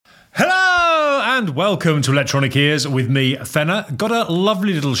And welcome to Electronic Ears with me, Fenner. Got a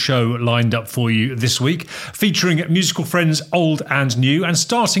lovely little show lined up for you this week, featuring musical friends old and new, and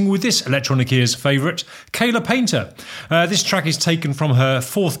starting with this Electronic Ears favourite, Kayla Painter. This track is taken from her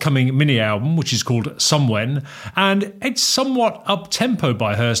forthcoming mini-album, which is called Somewhen, and it's somewhat up-tempo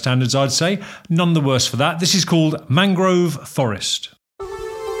by her standards, I'd say. None the worse for that. This is called Mangrove Forest.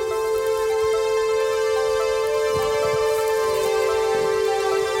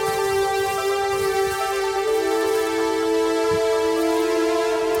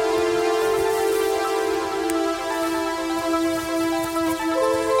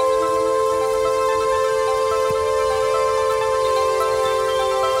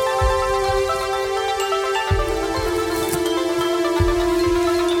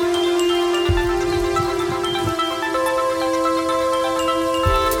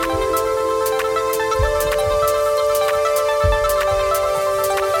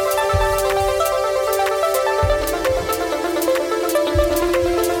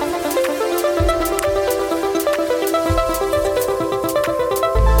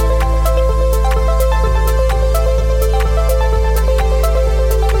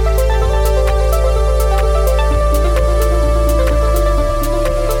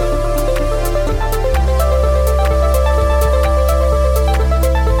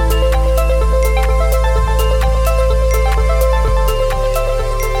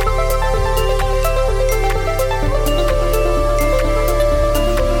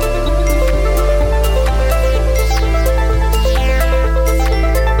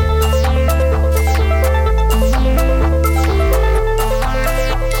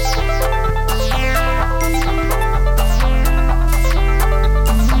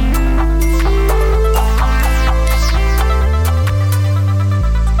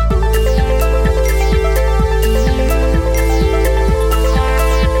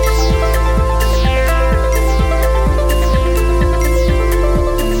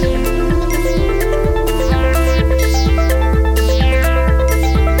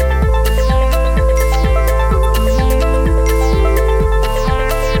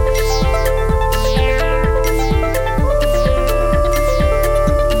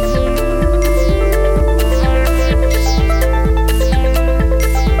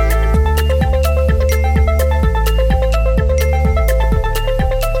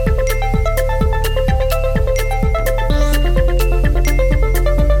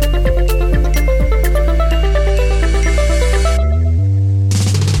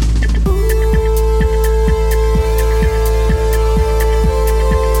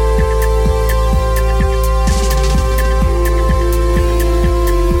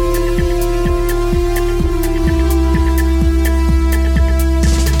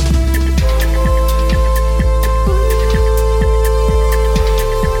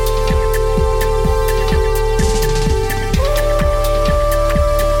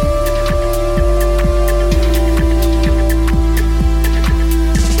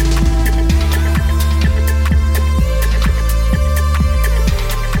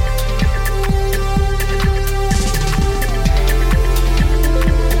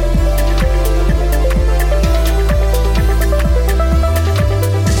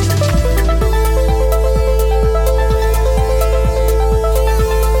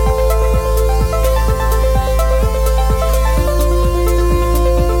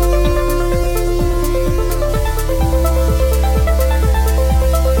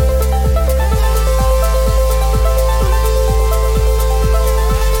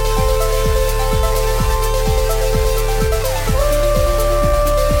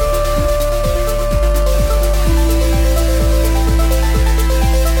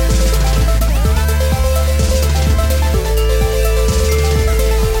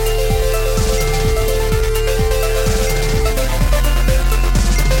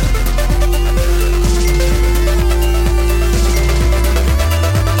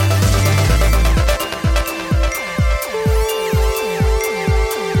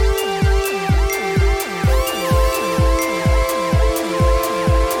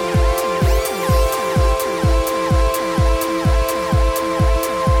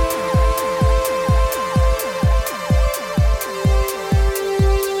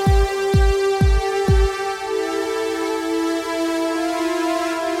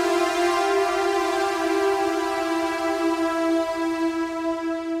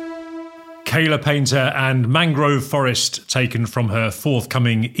 Kayla Painter and Mangrove Forest, taken from her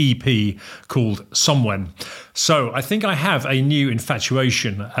forthcoming EP called Someone. So I think I have a new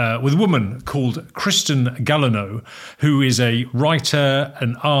infatuation with a woman called Kristen Gallino, who is a writer,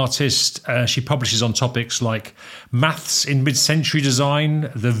 an artist. She publishes on topics like maths in mid-century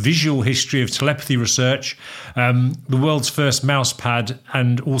design, the visual history of telepathy research, the world's first mouse pad,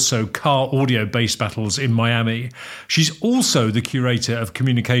 and also car audio bass battles in Miami. She's also the curator of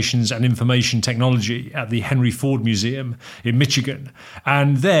communications and information technology at the Henry Ford Museum in Michigan.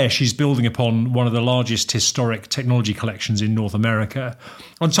 And there she's building upon one of the largest historic technology collections in North America.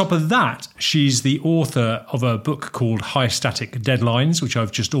 On top of that, she's the author of a book called High Static Deadlines, which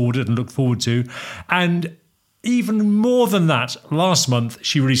I've just ordered and look forward to. And even more than that, last month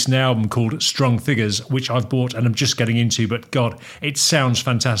she released an album called Strung Figures, which I've bought and I'm just getting into, but God, it sounds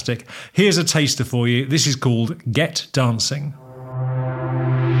fantastic. Here's a taster for you. This is called Get Dancing.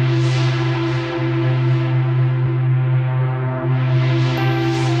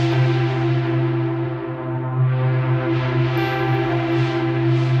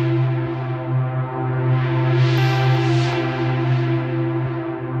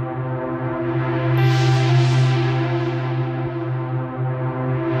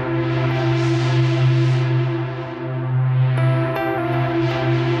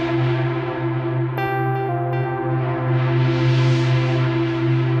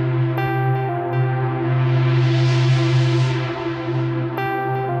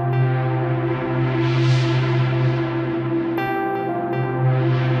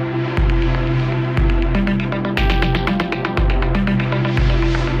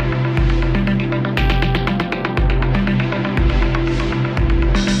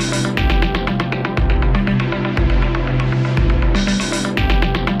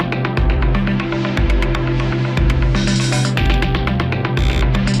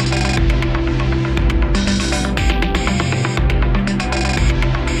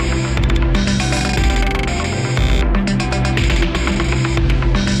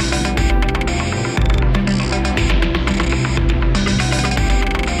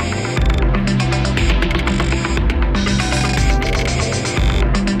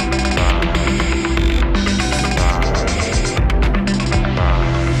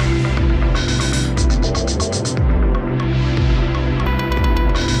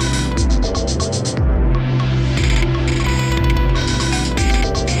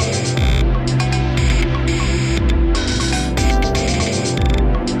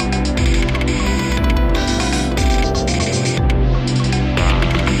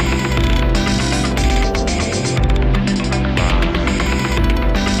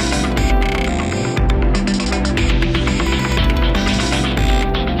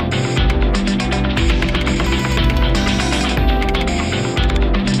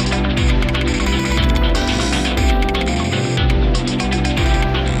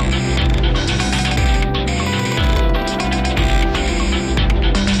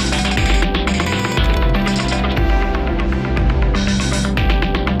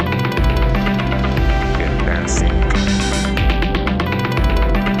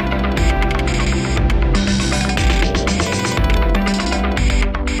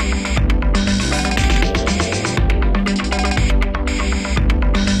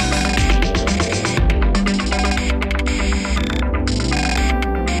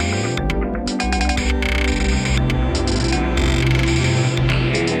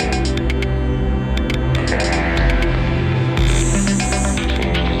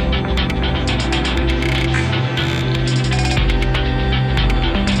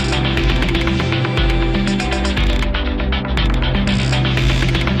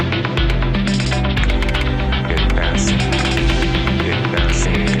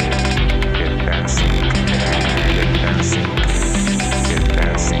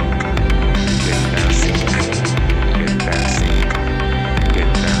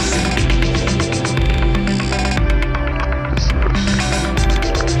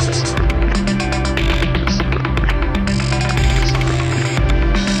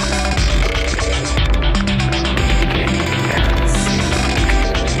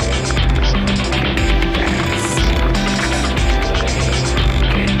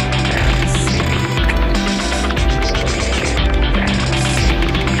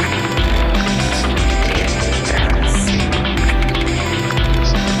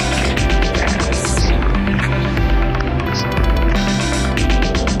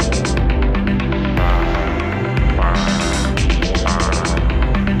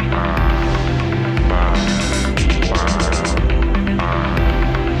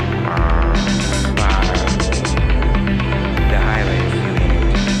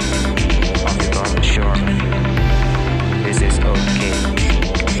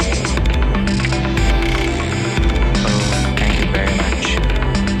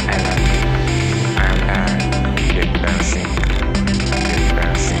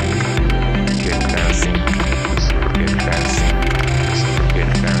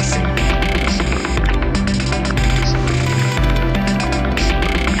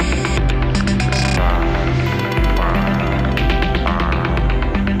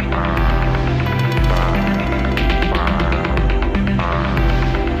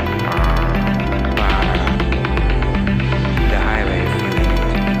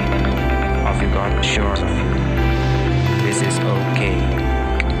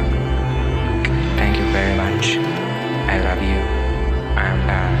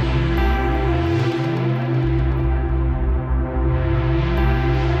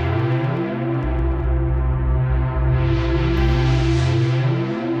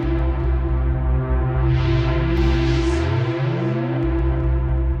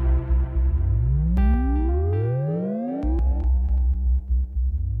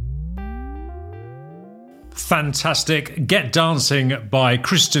 Fantastic. Get Dancing by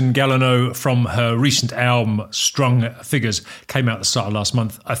Kristen Gallino from her recent album Strung Figures. Came out at the start of last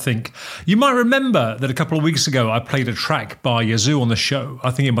month, I think. You might remember that a couple of weeks ago I played a track by Yazoo on the show.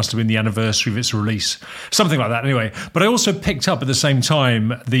 I think it must have been the anniversary of its release. Something like that anyway. But I also picked up at the same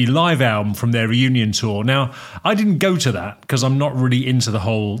time the live album from their reunion tour. Now, I didn't go to that because I'm not really into the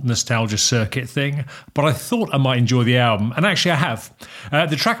whole nostalgia circuit thing, but I thought I might enjoy the album, and actually I have.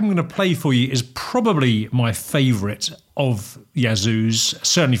 The track I'm going to play for you is probably my favourite of Yazoo's,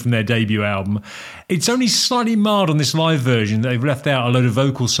 certainly from their debut album. It's only slightly marred on this live version. They've left out a load of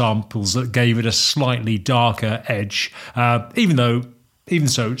vocal samples that gave it a slightly darker edge, even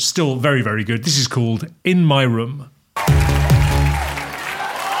so, still very, very good. This is called In My Room.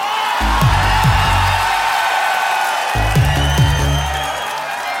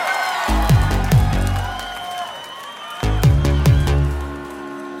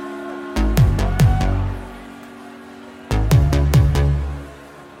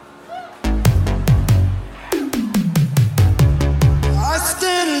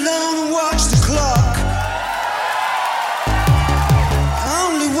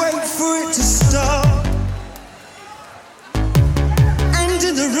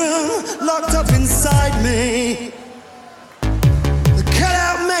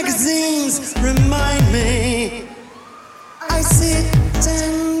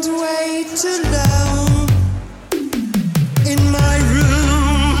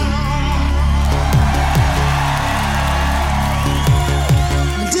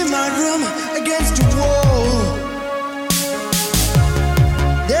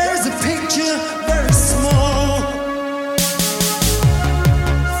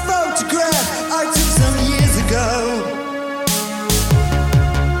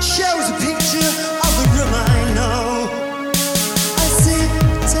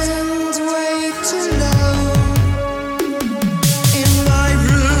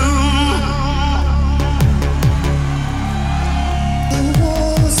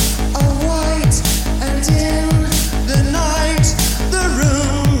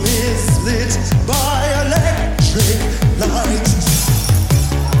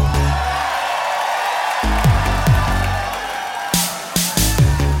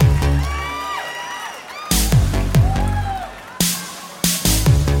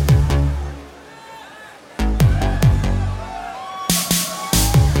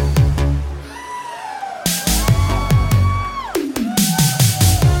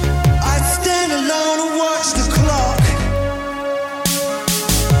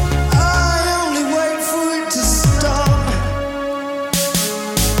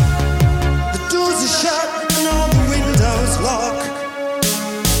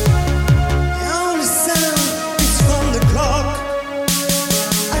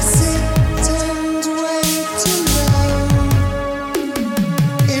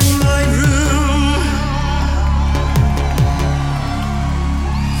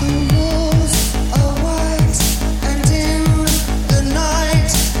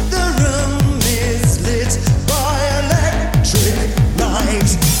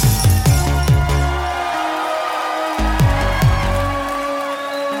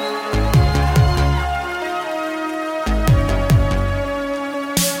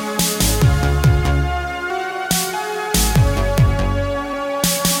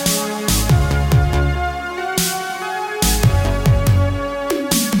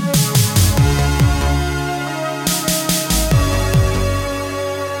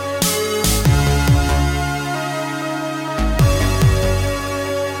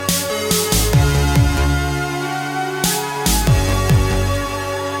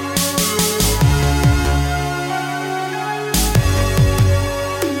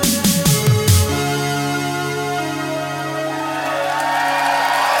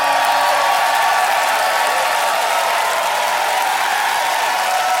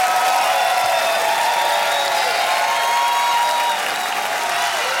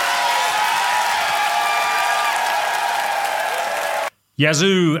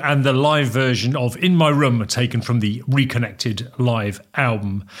 Yazoo and the live version of In My Room, taken from the Reconnected live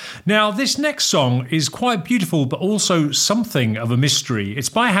album. Now, this next song is quite beautiful, but also something of a mystery. It's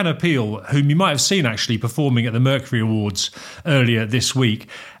by Hannah Peel, whom you might have seen actually performing at the Mercury Awards earlier this week.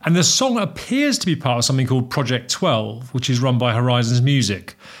 And the song appears to be part of something called Project 12, which is run by Horizons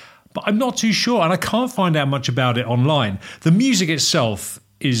Music. But I'm not too sure, and I can't find out much about it online. The music itself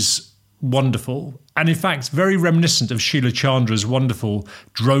is wonderful, and in fact very reminiscent of Sheila Chandra's wonderful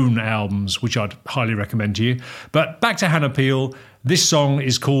drone albums, which I'd highly recommend to you. But back to Hannah Peel, this song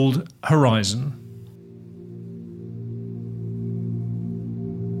is called Horizon.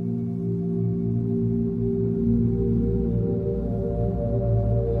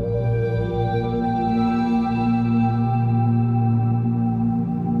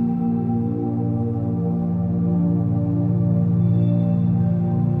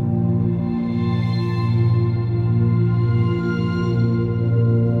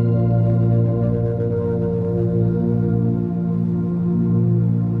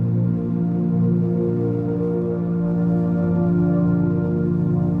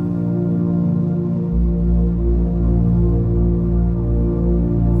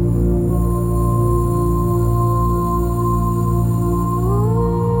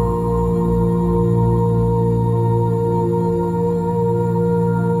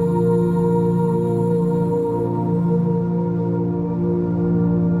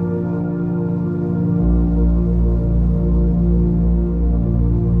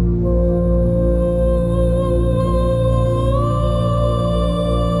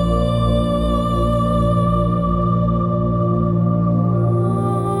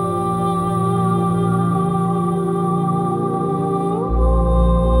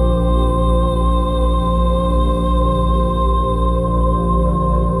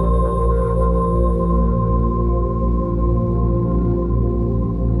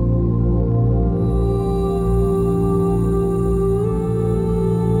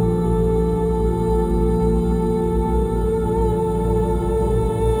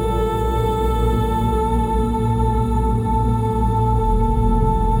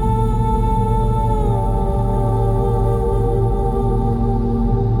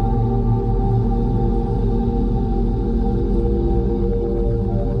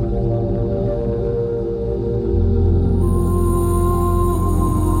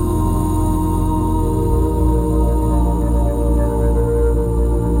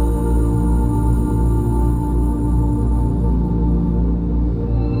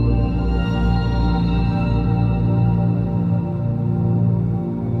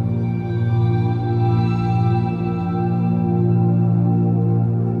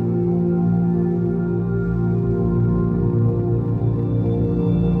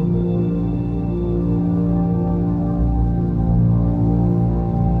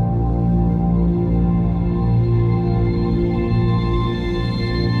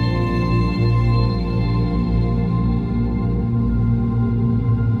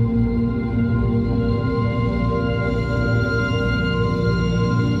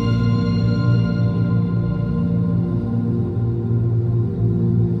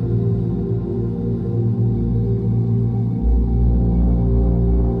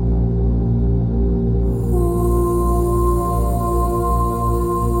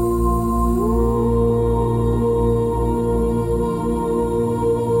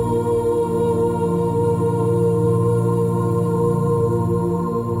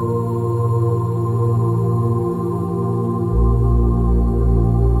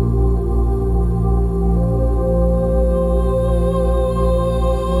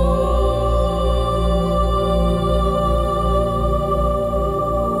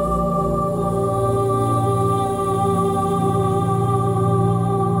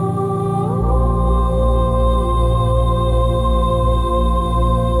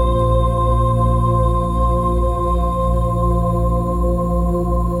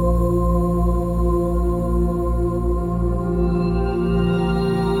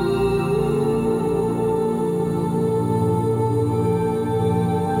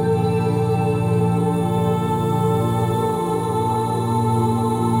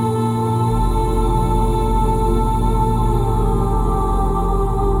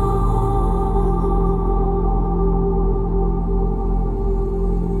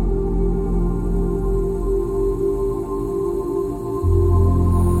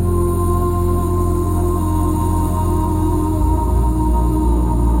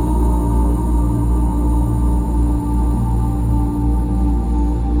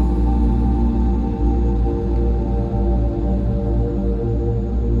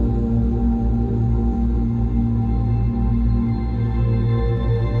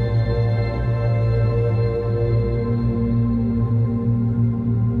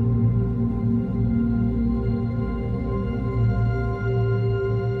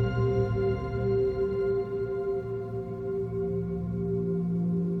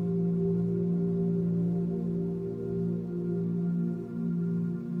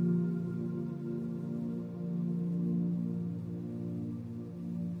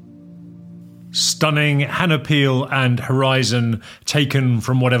 Stunning. Hannah Peel and Horizon, taken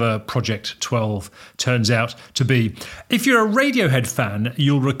from whatever Project 12 turns out to be. If you're a Radiohead fan,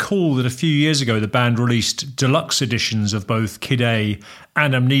 you'll recall that a few years ago the band released deluxe editions of both Kid A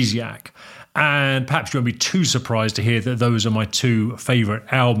and Amnesiac. And perhaps you won't be too surprised to hear that those are my two favourite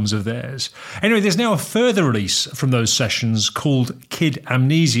albums of theirs. Anyway, there's now a further release from those sessions called Kid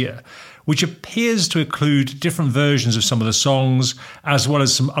Amnesia, which appears to include different versions of some of the songs, as well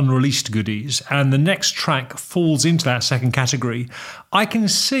as some unreleased goodies. And the next track falls into that second category. I can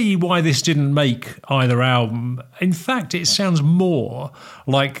see why this didn't make either album. In fact, it sounds more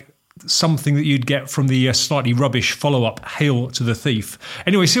like something that you'd get from the slightly rubbish follow-up Hail to the Thief.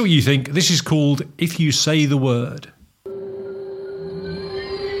 Anyway, see what you think. This is called If You Say the Word.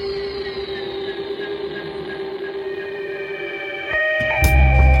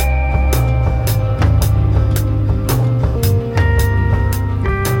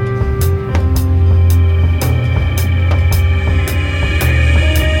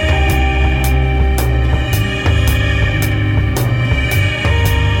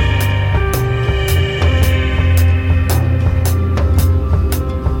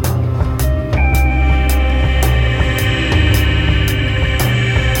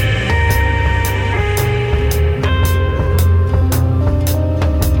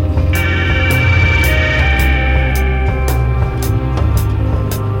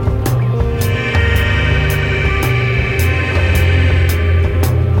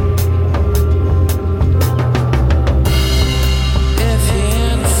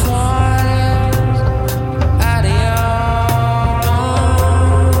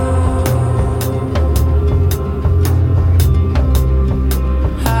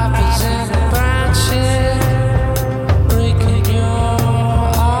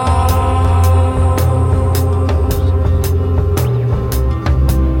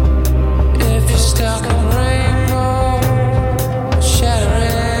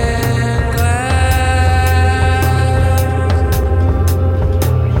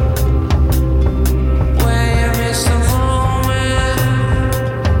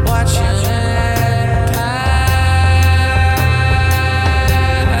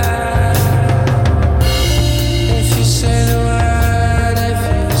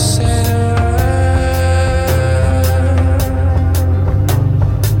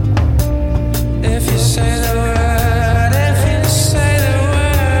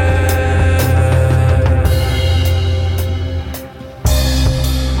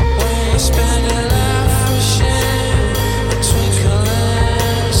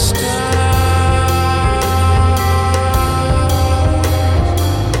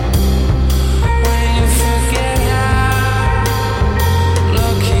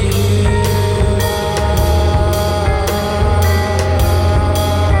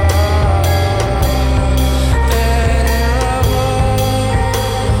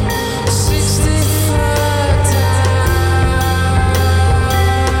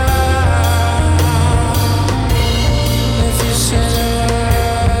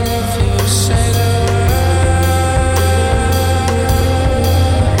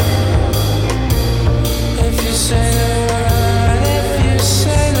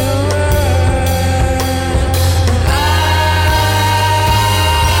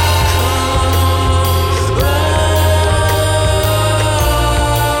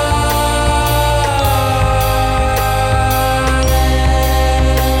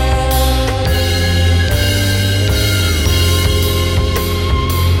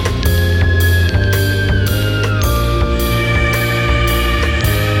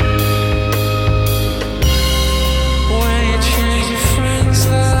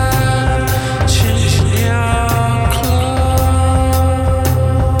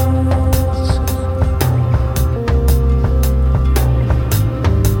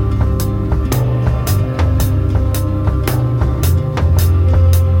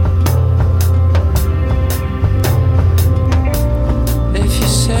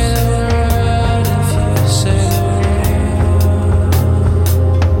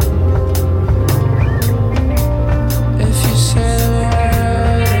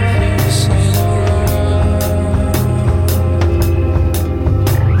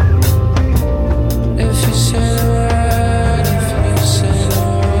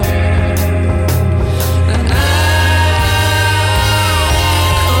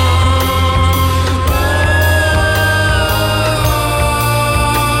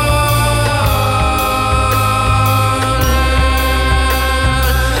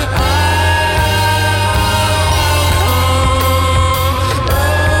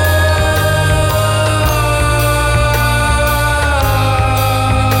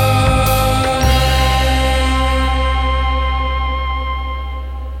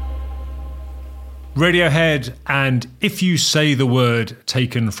 Radiohead and If You Say the Word,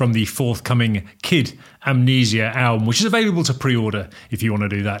 taken from the forthcoming Kid Amnesia album, which is available to pre-order if you want to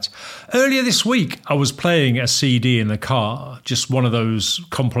do that. Earlier this week, I was playing a CD in the car, just one of those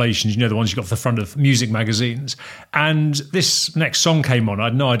compilations, the ones you got off the front of music magazines. And this next song came on. I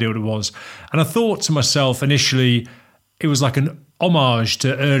had no idea what it was. And I thought to myself initially, it was like an homage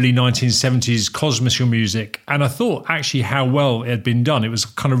to early 1970s Cosmical music, and I thought actually how well it had been done. It was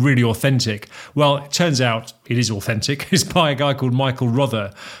kind of really authentic. Well, it turns out it is authentic. It's by a guy called Michael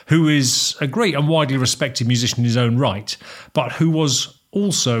Rother, who is a great and widely respected musician in his own right, but who was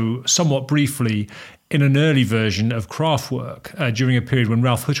also somewhat briefly in an early version of Kraftwerk during a period when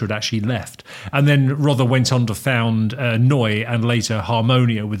Ralph Hutter had actually left. And then Rother went on to found Neu! And later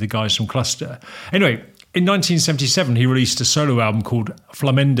Harmonia with the guys from Cluster. Anyway, in 1977, he released a solo album called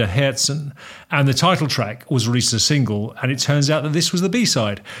Flammende Herzen, and the title track was released as a single, and it turns out that this was the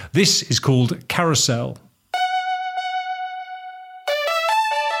B-side. This is called Carousel.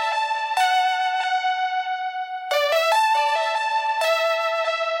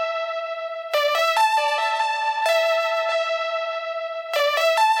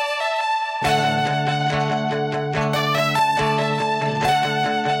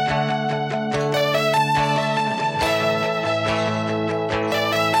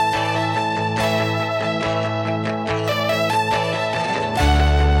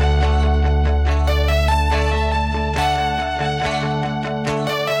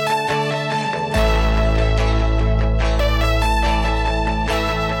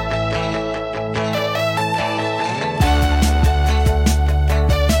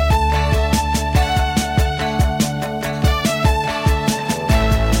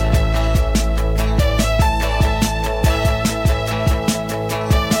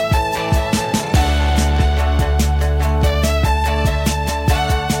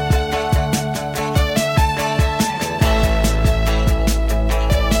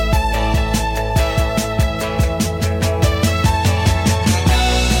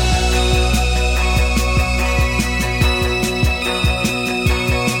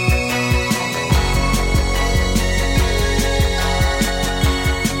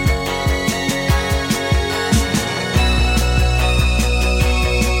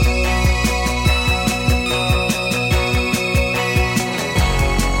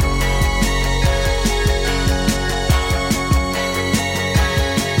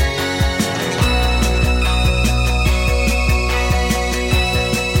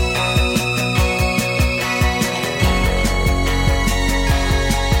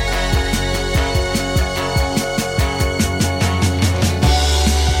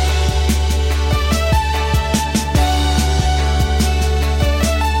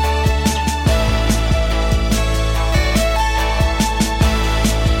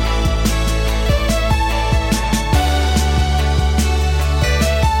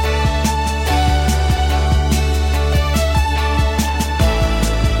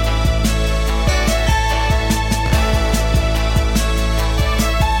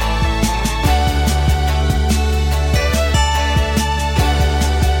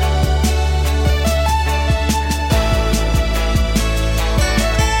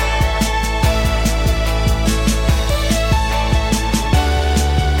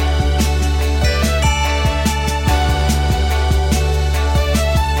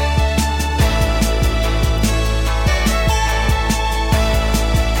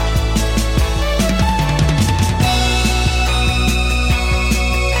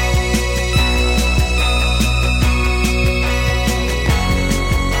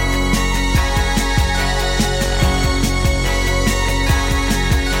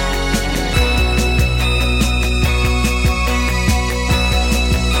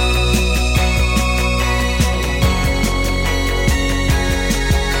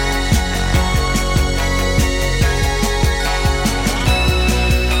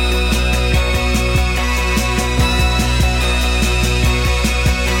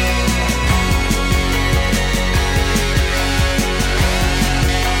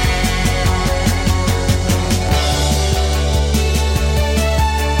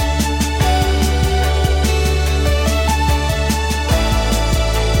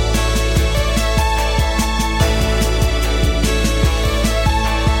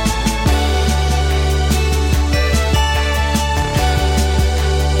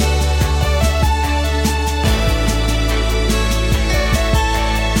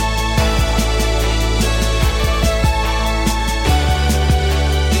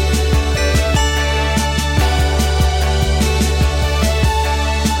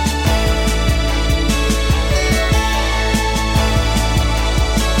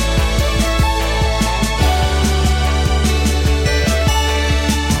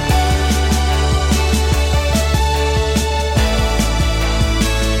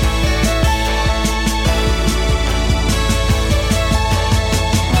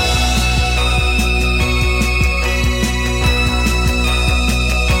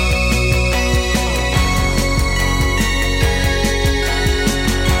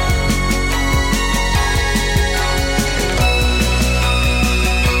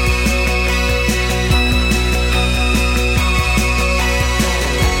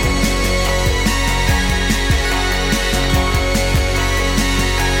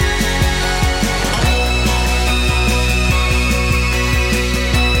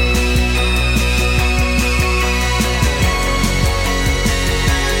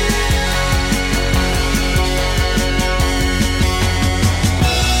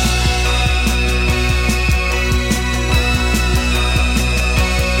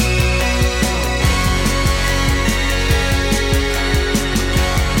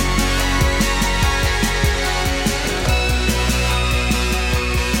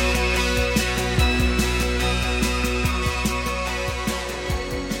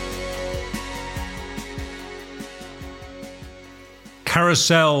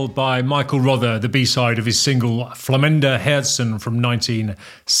 Carousel by Michael Rother, the B-side of his single Flammende Herzen from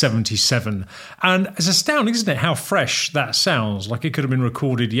 1977. And it's astounding, isn't it, how fresh that sounds, like it could have been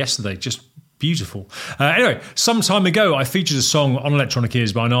recorded yesterday. Just beautiful. Anyway, some time ago, I featured a song on Electronic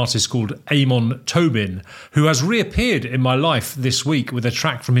Ears by an artist called Amon Tobin, who has reappeared in my life this week with a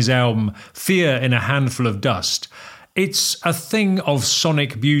track from his album Fear in a Handful of Dust. It's a thing of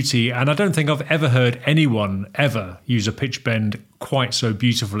sonic beauty, and I don't think I've ever heard anyone ever use a pitch bend quite so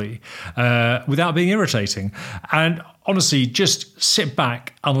beautifully without being irritating. And honestly, just sit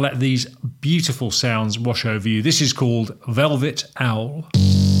back and let these beautiful sounds wash over you. This is called Velvet Owl.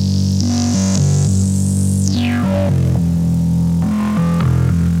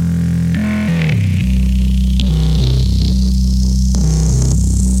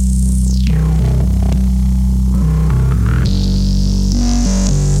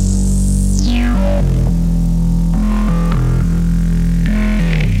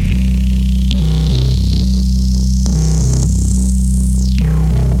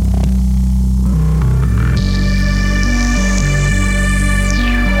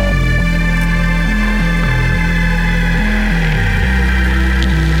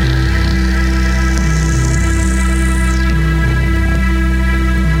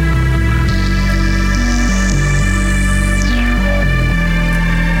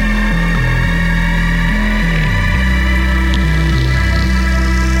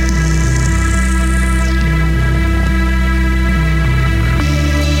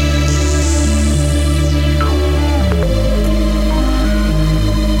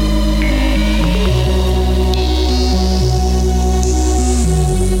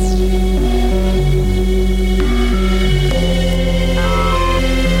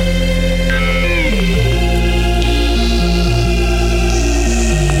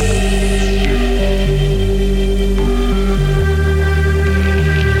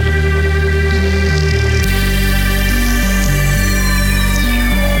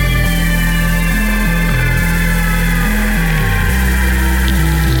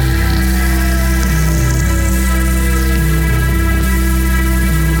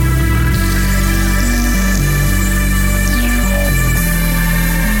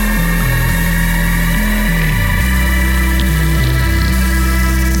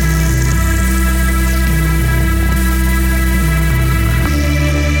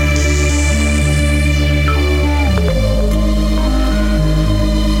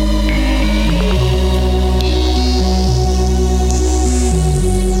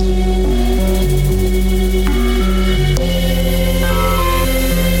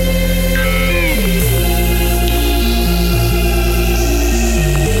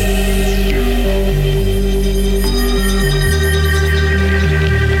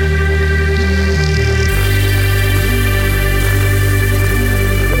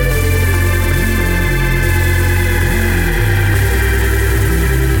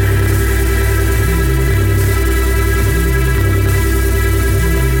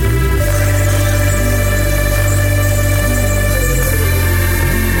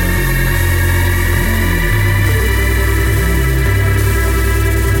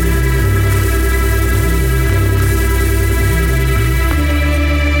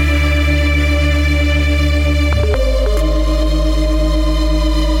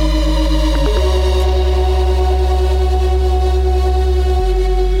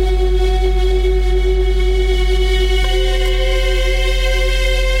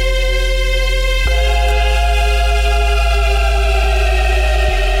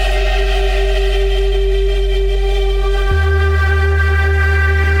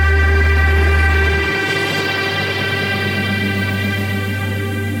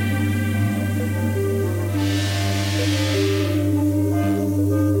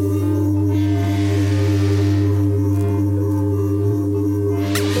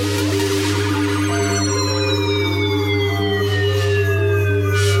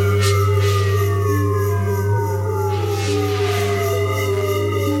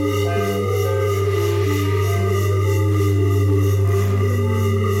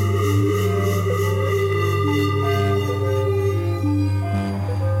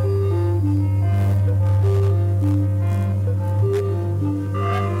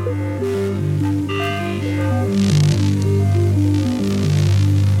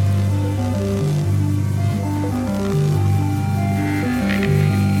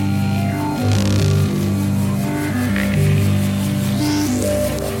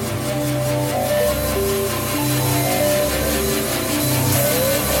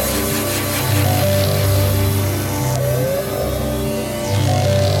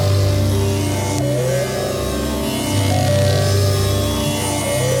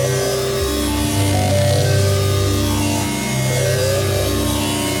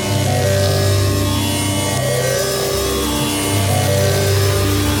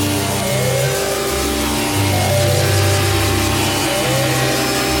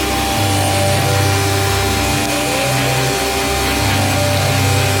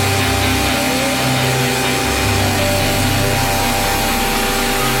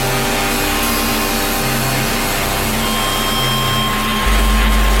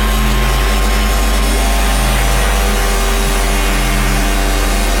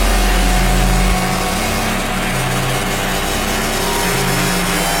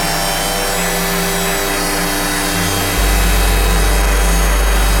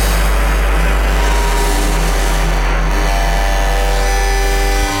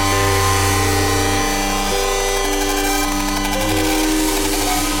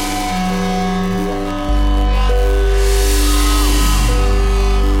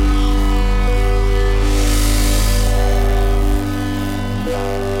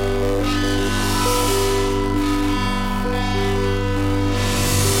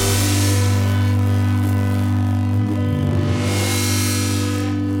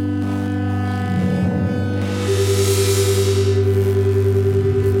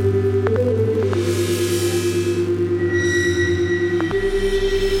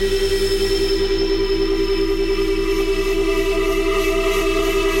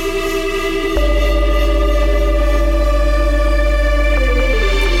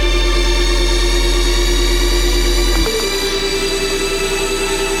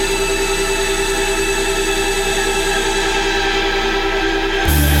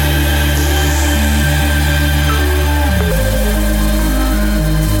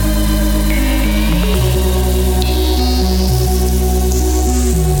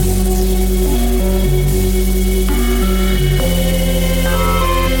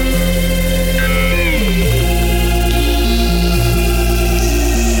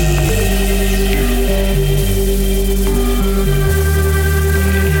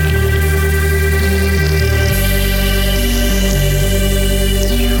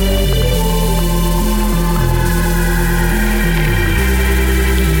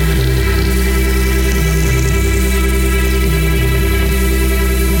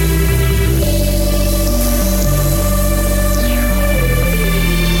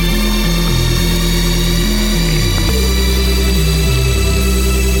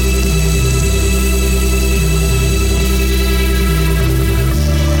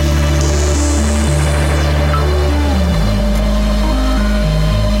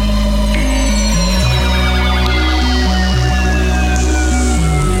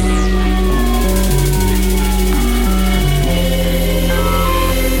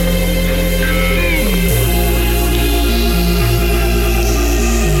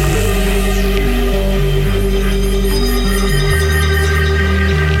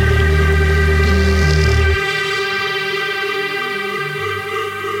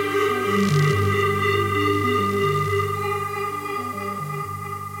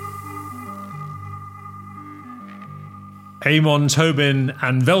 Amon Tobin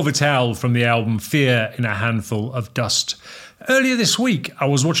and Velvet Owl from the album Fear in a Handful of Dust. Earlier this week, I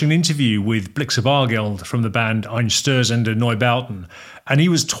was watching an interview with Blixa Bargeld from the band Einstürzende Neubauten, and he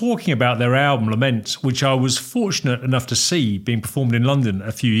was talking about their album Lament, which I was fortunate enough to see being performed in London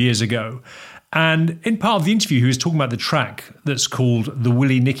a few years ago. And in part of the interview, he was talking about the track that's called the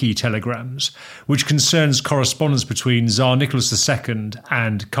Willie Nicky Telegrams, which concerns correspondence between Tsar Nicholas II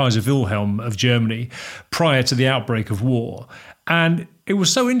and Kaiser Wilhelm of Germany prior to the outbreak of war. And it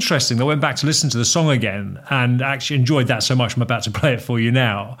was so interesting that I went back to listen to the song again and actually enjoyed that so much I'm about to play it for you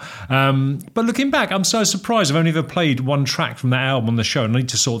now. But looking back, I'm so surprised I've only ever played one track from that album on the show, and I need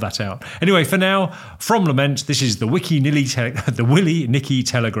to sort that out. Anyway, for now, from Lament, this is the Willie Nicky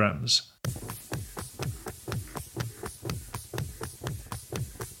Telegrams.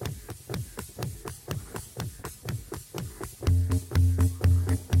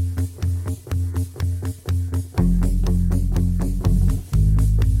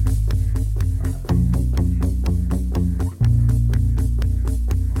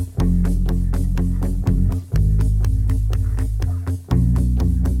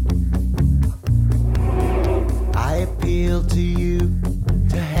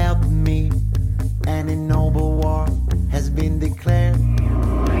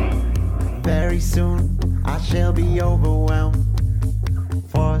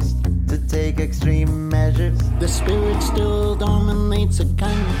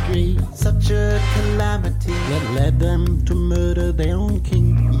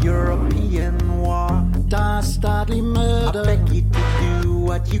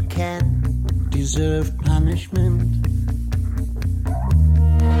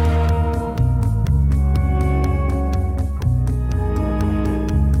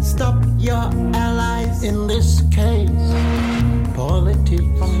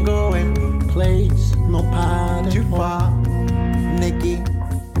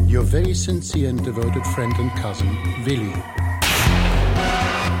 Sincere and devoted friend and cousin, Willi.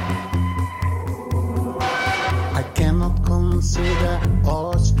 I cannot consider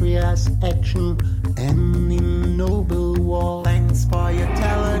Austria's action an ignoble war. Thanks for your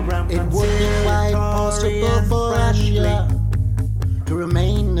telegram. It would be quite possible for Russia to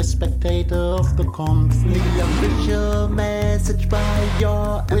remain a spectator of the conflict. The official message by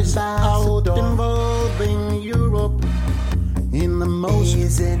your without involving Europe in the most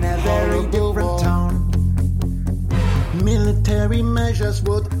is in a very different tone. Military measures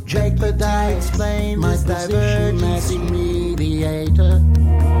would jeopardize my position as mediator.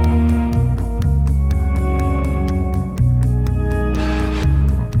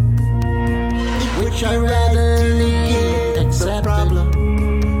 Which I readily accepted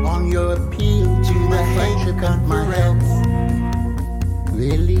on your appeal to my friendship and my health.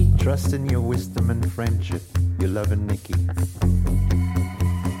 Really? Trust in your wisdom and friendship. Your loving Nicky.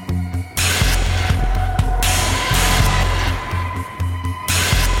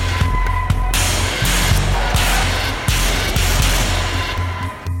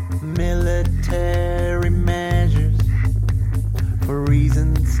 Military measures for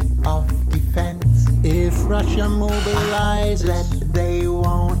reasons of defense. If Russia mobilizes, that they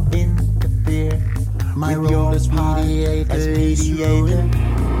won't interfere. My role as mediator is ruined.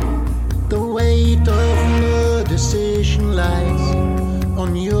 The weight of the decision lies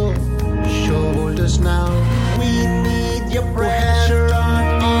on your shoulders now. We need your pressure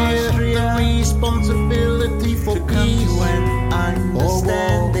on Austria. The responsibility for to come peace to an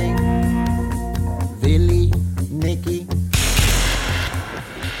understanding. Willi, Nicky.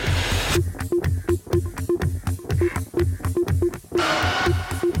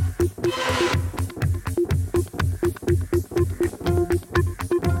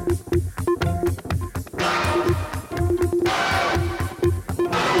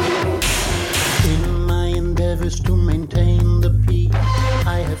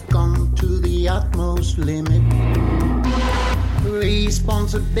 limit.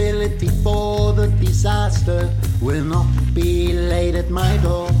 Responsibility for the disaster will not be laid at my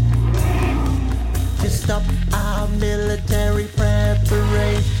door. To stop our military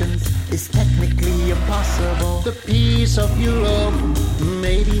preparations is technically impossible. The peace of Europe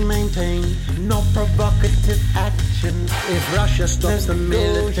may be maintained. No provocative action if Russia stops the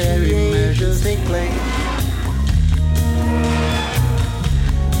military measures.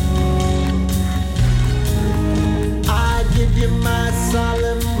 I give you my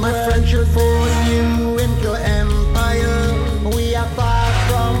solemn my friendship for you and your empire. We are far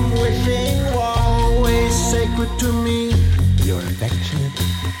from wishing war. Always sacred to me. Your affectionate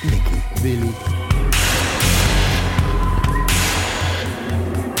Nicky. Willi.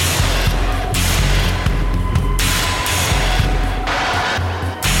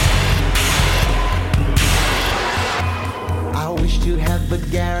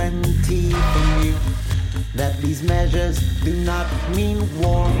 not mean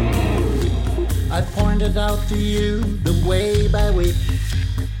war. I pointed out to you the way by which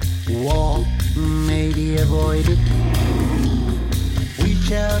war may be avoided. We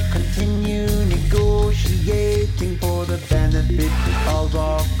shall continue negotiating for the benefit of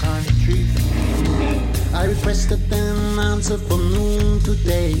our country. I requested an answer for noon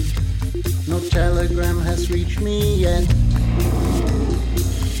today. No telegram has reached me yet.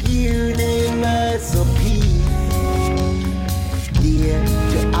 Universal peace, dear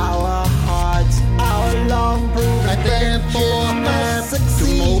to our hearts, our long proven. I therefore have to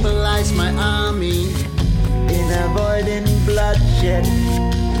mobilize my army in avoiding bloodshed.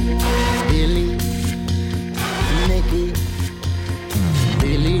 Billy, Nicky,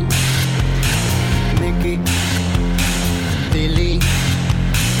 Billy, Nicky, Billy,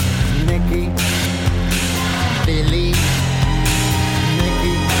 Nicky, Billy,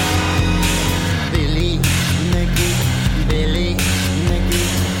 Nicky, Billy, Nicky, Billy, Nicky, Billy, Nicky,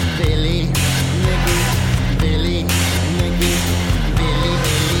 Billy, Nicky, Billy,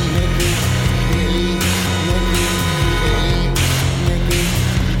 Nicky, Billy, Nicky,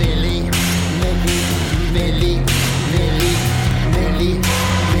 Billy, Nicky, Billy, Billy, Billy, Billy,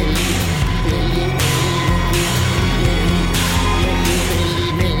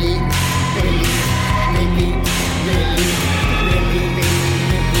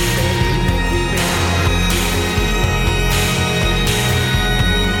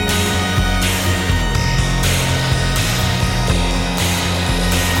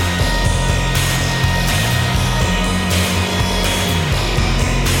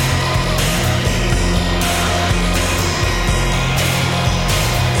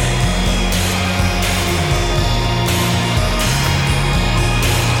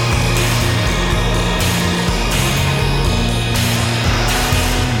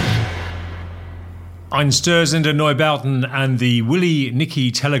 Einstürzende Neubauten and the Willie Nicky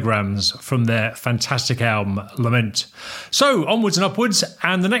Telegrams from their fantastic album Lament. So, onwards and upwards,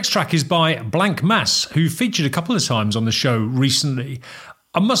 and the next track is by Blank Mass, who featured a couple of times on the show recently.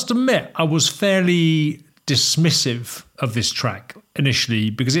 I must admit, I was fairly dismissive of this track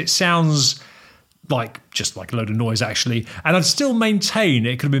initially because it sounds just like a load of noise actually, and I'd still maintain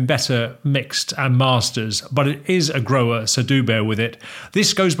it could have been better mixed and masters, but it is a grower, so do bear with it.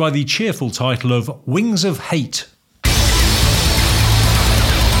 This goes by the cheerful title of Wings of Hate.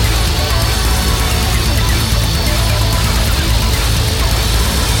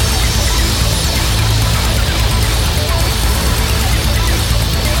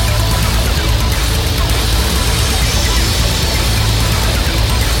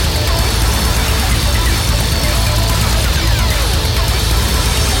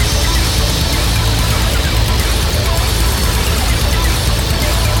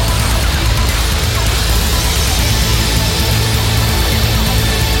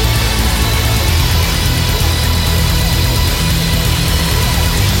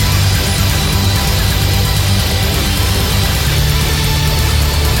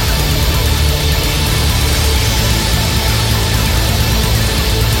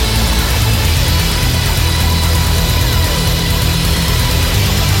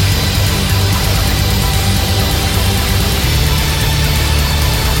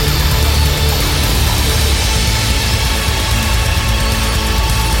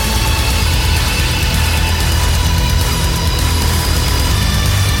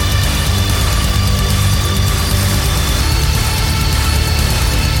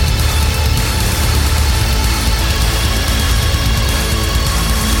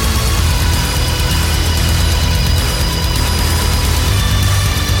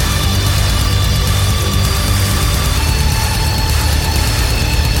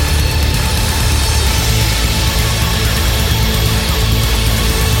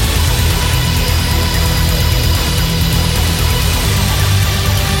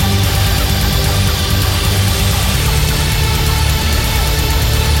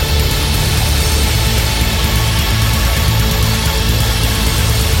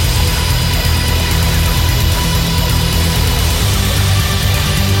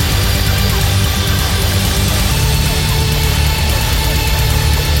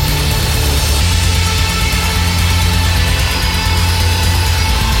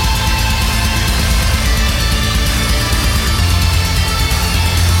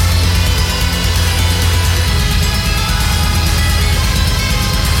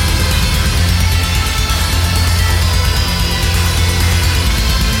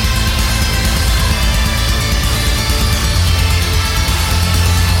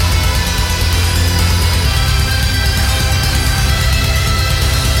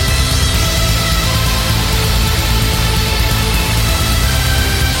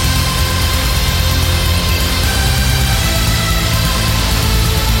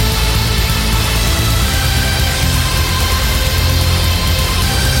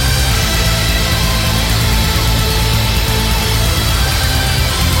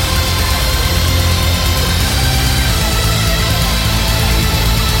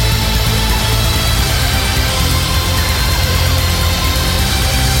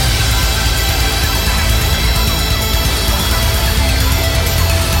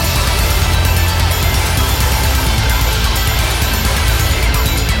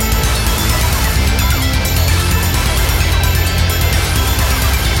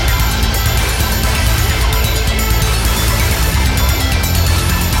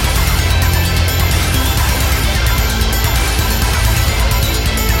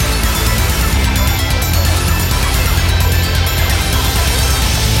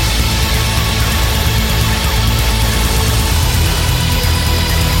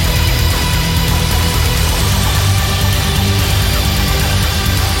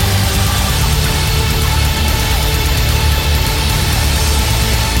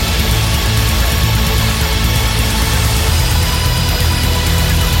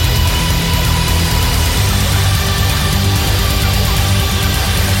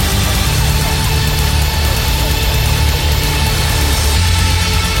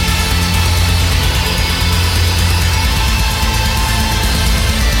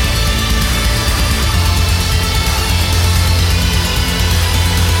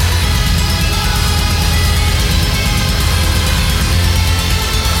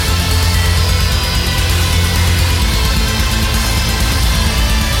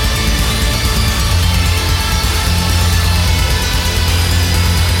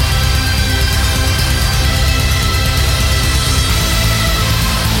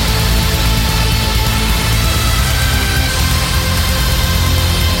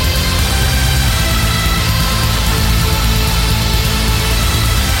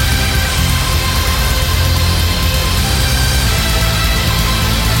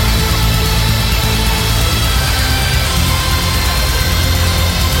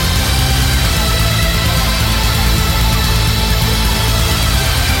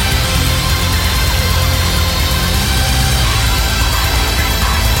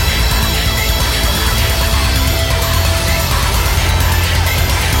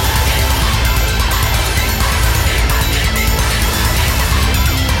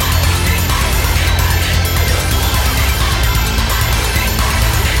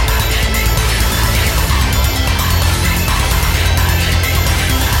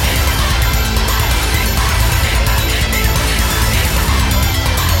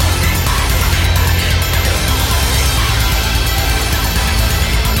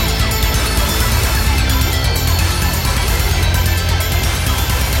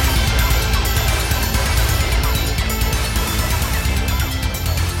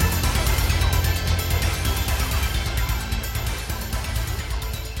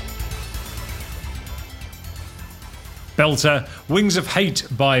 belter, Wings of Hate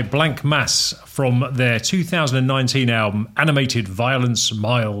by Blank Mass from their 2019 album Animated Violence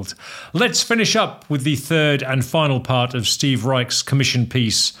Mild. Let's finish up with the third and final part of Steve Reich's commission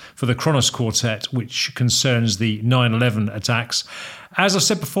piece for the Kronos Quartet, which concerns the 9/11 attacks. As I've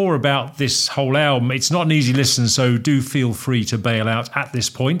said before about this whole album, it's not an easy listen, so do feel free to bail out at this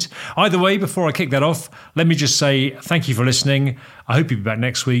point. Either way, before I kick that off, let me just say thank you for listening. I hope you'll be back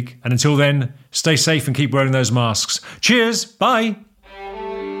next week. And until then, stay safe and keep wearing those masks. Cheers. Bye.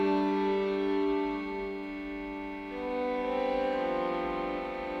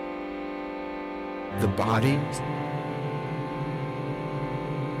 The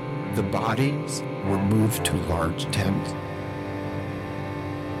bodies were moved to large tents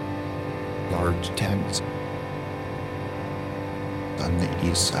on the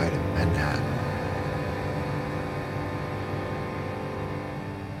east side of Manhattan.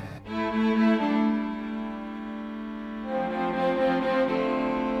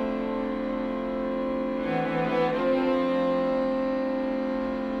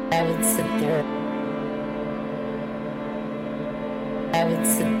 I would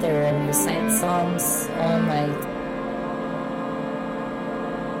sit there and recite psalms all night.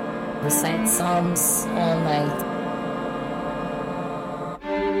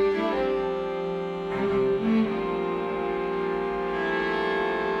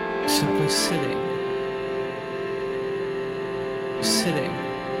 Simply sitting.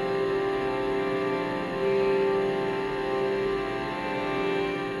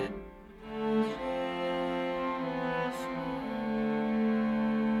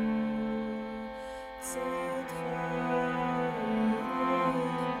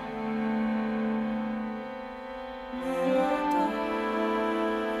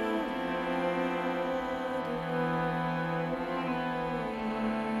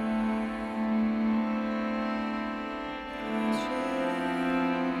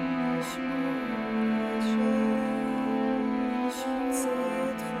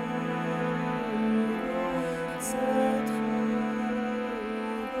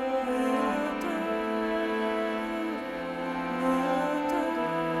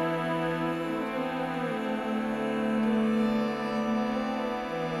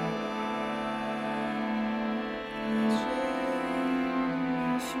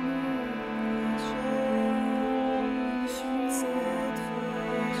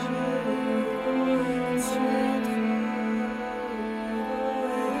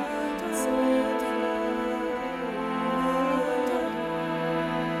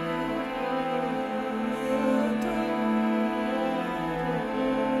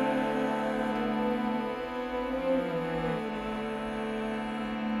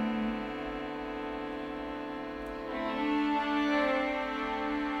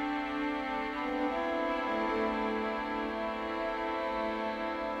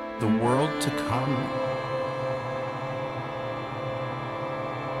 The world to come.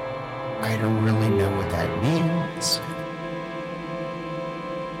 I don't really know what that means.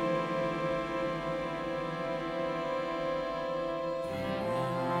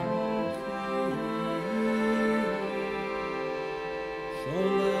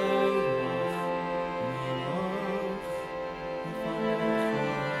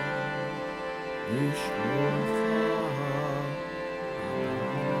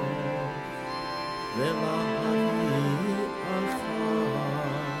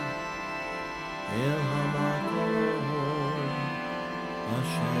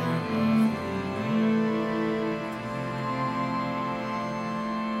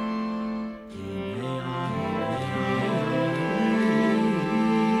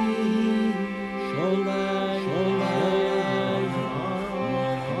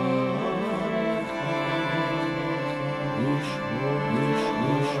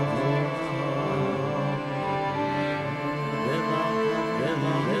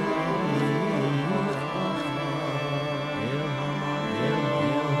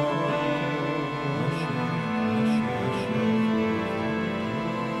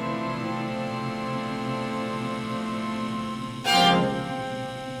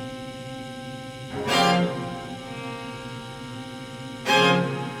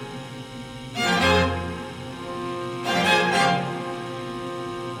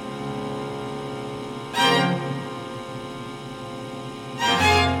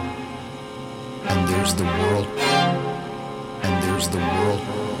 There's the world, and there's the world.